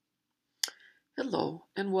Hello,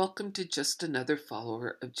 and welcome to Just Another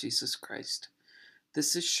Follower of Jesus Christ.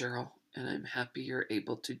 This is Cheryl, and I'm happy you're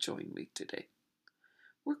able to join me today.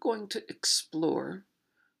 We're going to explore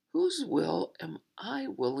whose will am I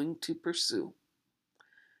willing to pursue?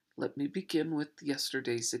 Let me begin with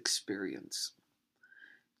yesterday's experience.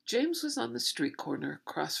 James was on the street corner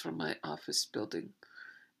across from my office building.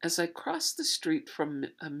 As I crossed the street from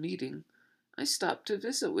a meeting, I stopped to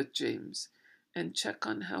visit with James and check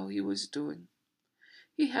on how he was doing.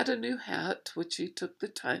 He had a new hat, which he took the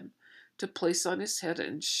time to place on his head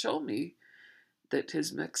and show me that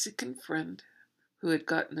his Mexican friend, who had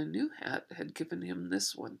gotten a new hat, had given him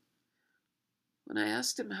this one. When I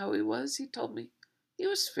asked him how he was, he told me he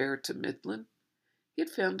was fair to middling. He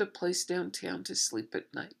had found a place downtown to sleep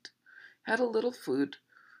at night, had a little food.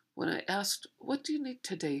 When I asked, "What do you need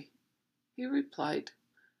today?" he replied,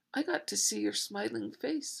 "I got to see your smiling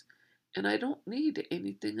face, and I don't need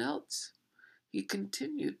anything else." He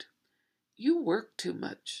continued, "You work too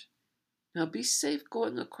much. Now be safe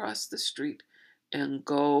going across the street and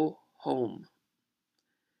go home."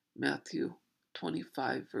 Matthew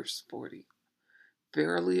 25, verse 40.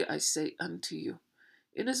 Verily I say unto you,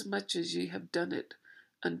 inasmuch as ye have done it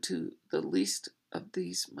unto the least of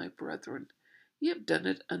these my brethren, ye have done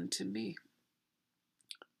it unto me.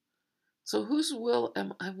 So whose will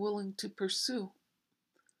am I willing to pursue?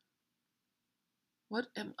 What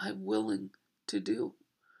am I willing to do?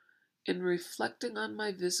 In reflecting on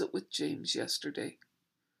my visit with James yesterday,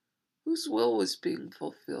 whose will was being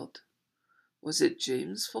fulfilled? Was it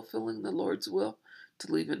James fulfilling the Lord's will to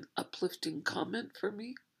leave an uplifting comment for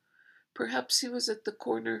me? Perhaps he was at the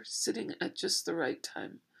corner, sitting at just the right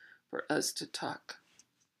time for us to talk.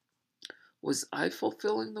 Was I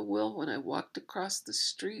fulfilling the will when I walked across the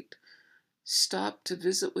street, stopped to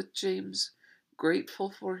visit with James, grateful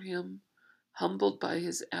for him, humbled by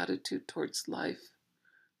his attitude towards life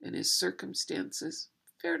and his circumstances,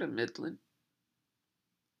 fair to middling?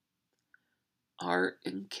 Our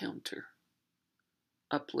encounter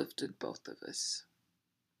uplifted both of us.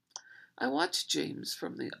 I watched James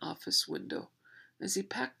from the office window as he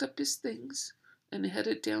packed up his things and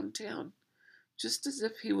headed downtown, just as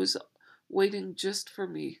if he was waiting just for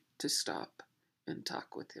me to stop and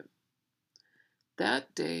talk with him.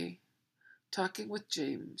 That day, talking with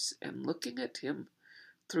James and looking at him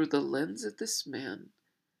through the lens of this man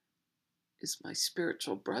is my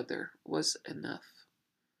spiritual brother was enough.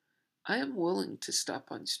 I am willing to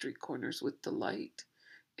stop on street corners with delight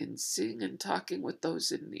in seeing and talking with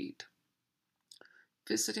those in need,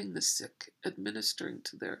 visiting the sick, administering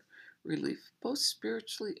to their relief, both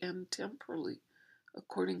spiritually and temporally,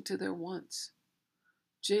 according to their wants.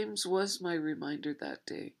 James was my reminder that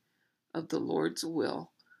day of the Lord's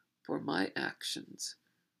will for my actions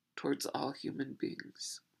towards all human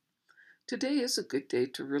beings. Today is a good day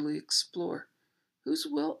to really explore whose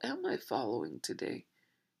will am I following today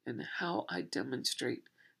and how I demonstrate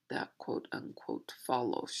that quote-unquote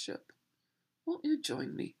fellowship. Won't you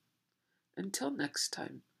join me? Until next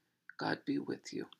time, God be with you.